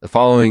The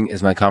following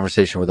is my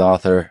conversation with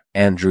author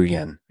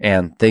Druyan.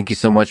 Anne, thank you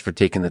so much for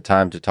taking the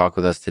time to talk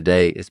with us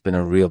today. It's been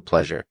a real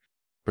pleasure.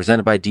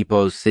 Presented by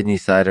Depot's Sydney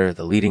Cider,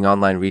 the leading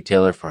online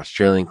retailer for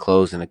Australian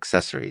clothes and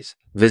accessories.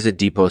 Visit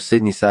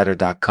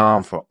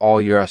depotsydneycider.com for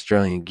all your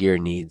Australian gear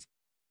needs.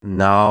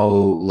 Now,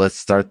 let's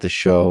start the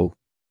show.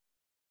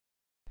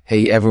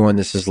 Hey everyone,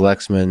 this is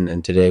Lexman,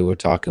 and today we're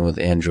talking with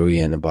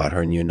Druyan about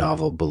her new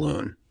novel,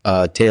 Balloon,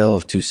 A Tale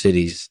of Two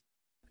Cities.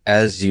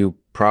 As you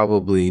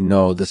probably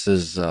know, this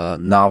is a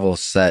novel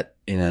set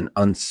in an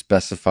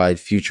unspecified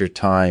future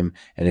time,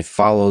 and it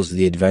follows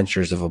the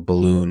adventures of a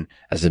balloon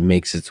as it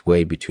makes its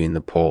way between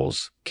the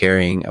poles,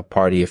 carrying a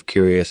party of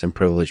curious and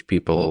privileged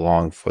people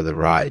along for the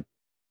ride.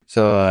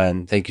 So,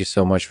 and thank you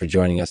so much for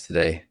joining us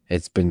today.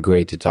 It's been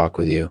great to talk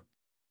with you.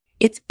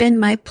 It's been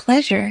my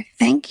pleasure.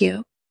 Thank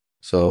you.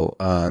 So,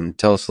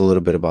 tell us a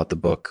little bit about the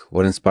book.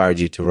 What inspired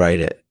you to write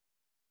it?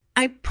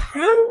 I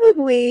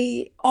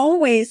probably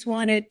always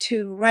wanted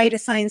to write a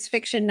science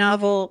fiction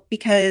novel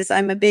because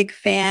I'm a big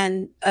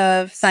fan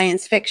of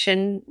science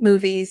fiction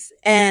movies,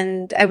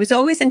 and I was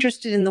always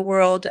interested in the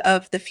world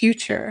of the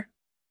future.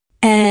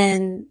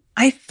 And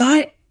I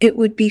thought it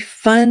would be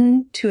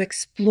fun to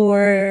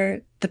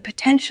explore the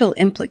potential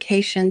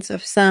implications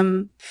of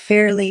some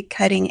fairly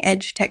cutting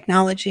edge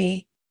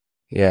technology.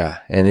 Yeah,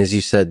 and as you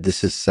said,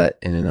 this is set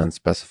in an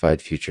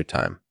unspecified future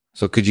time.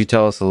 So could you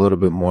tell us a little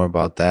bit more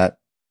about that?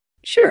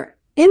 Sure.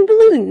 In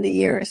Balloon, the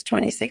year is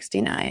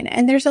 2069,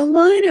 and there's a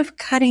lot of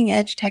cutting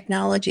edge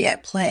technology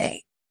at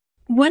play.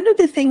 One of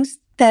the things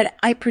that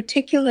I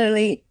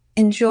particularly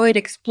enjoyed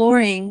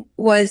exploring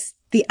was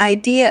the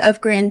idea of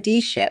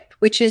grandeeship,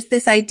 which is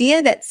this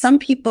idea that some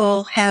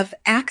people have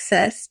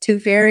access to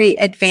very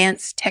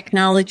advanced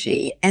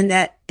technology and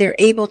that they're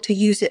able to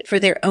use it for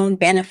their own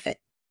benefit.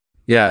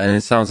 Yeah, and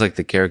it sounds like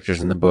the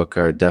characters in the book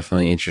are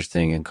definitely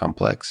interesting and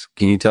complex.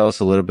 Can you tell us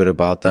a little bit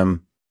about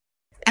them?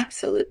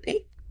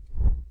 Absolutely.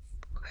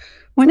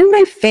 One of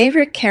my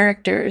favorite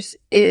characters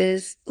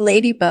is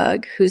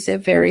Ladybug, who's a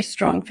very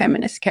strong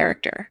feminist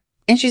character.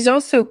 And she's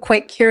also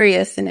quite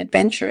curious and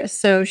adventurous,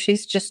 so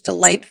she's just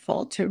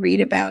delightful to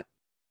read about.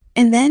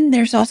 And then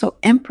there's also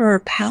Emperor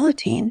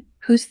Palatine,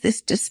 who's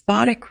this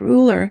despotic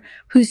ruler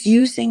who's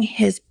using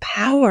his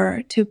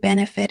power to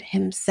benefit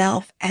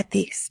himself at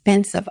the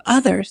expense of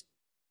others.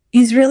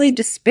 He's really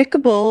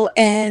despicable,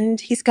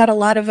 and he's got a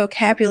lot of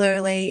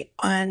vocabulary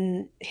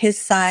on his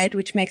side,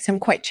 which makes him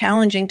quite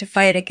challenging to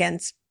fight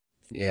against.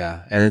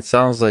 Yeah, and it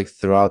sounds like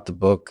throughout the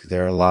book,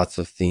 there are lots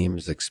of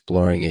themes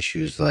exploring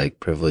issues like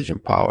privilege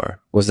and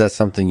power. Was that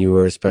something you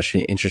were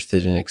especially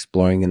interested in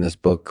exploring in this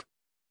book?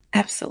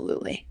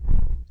 Absolutely.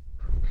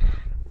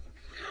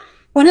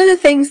 One of the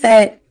things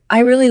that I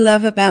really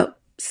love about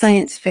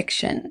science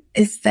fiction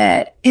is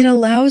that it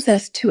allows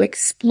us to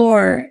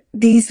explore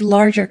these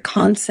larger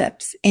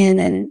concepts in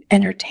an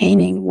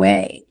entertaining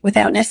way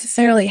without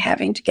necessarily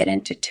having to get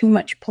into too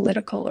much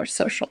political or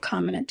social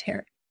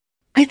commentary.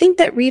 I think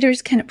that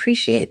readers can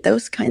appreciate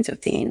those kinds of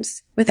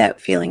themes without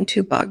feeling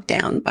too bogged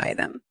down by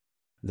them.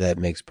 That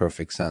makes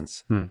perfect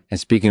sense. And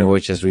speaking of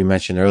which, as we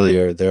mentioned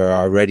earlier, there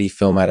are already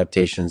film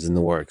adaptations in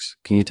the works.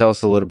 Can you tell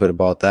us a little bit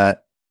about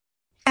that?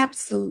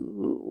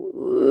 Absolutely.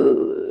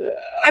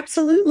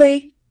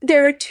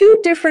 There are two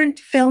different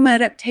film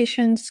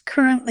adaptations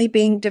currently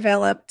being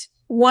developed,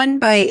 one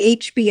by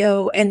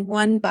HBO and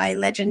one by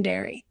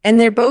Legendary. And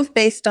they're both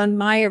based on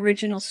my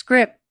original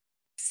script.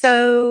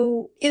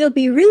 So it'll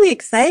be really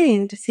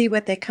exciting to see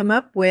what they come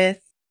up with.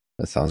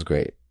 That sounds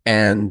great.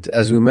 And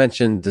as we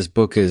mentioned, this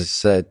book is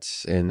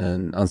set in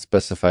an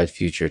unspecified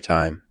future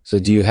time. So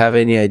do you have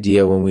any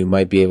idea when we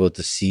might be able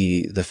to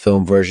see the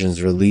film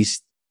versions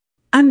released?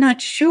 I'm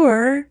not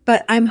sure,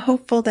 but I'm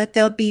hopeful that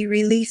they'll be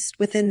released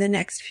within the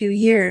next few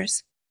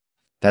years.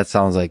 That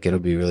sounds like it'll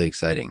be really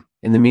exciting.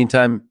 In the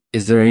meantime,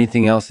 is there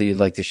anything else that you'd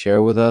like to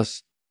share with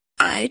us?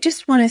 I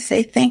just want to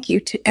say thank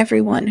you to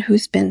everyone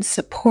who's been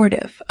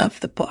supportive of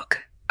the book.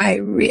 I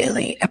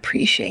really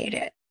appreciate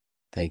it.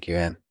 Thank you,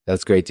 Anne.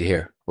 That's great to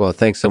hear. Well,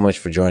 thanks so much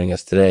for joining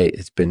us today.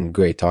 It's been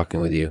great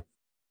talking with you.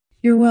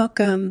 You're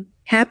welcome.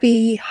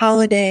 Happy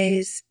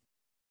holidays.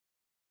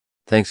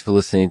 Thanks for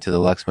listening to the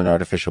Lexman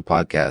Artificial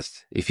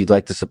Podcast. If you'd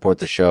like to support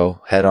the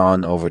show, head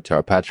on over to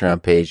our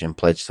Patreon page and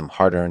pledge some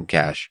hard-earned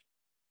cash.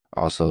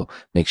 Also,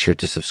 make sure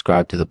to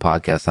subscribe to the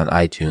podcast on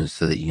iTunes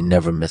so that you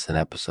never miss an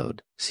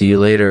episode. See you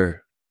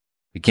later.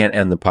 We can't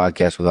end the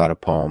podcast without a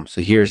poem. So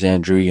here's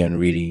Druyan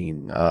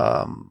reading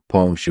a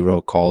poem she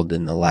wrote called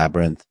In the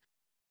Labyrinth.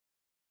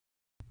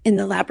 In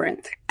the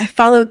labyrinth, I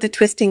followed the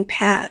twisting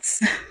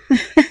paths,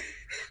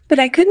 but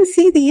I couldn't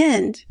see the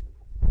end.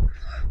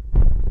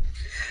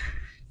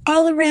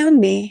 All around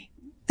me,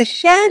 the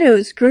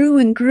shadows grew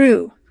and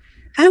grew.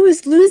 I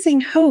was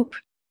losing hope,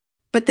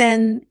 but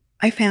then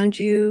I found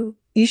you.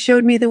 You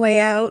showed me the way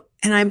out,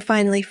 and I'm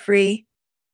finally free.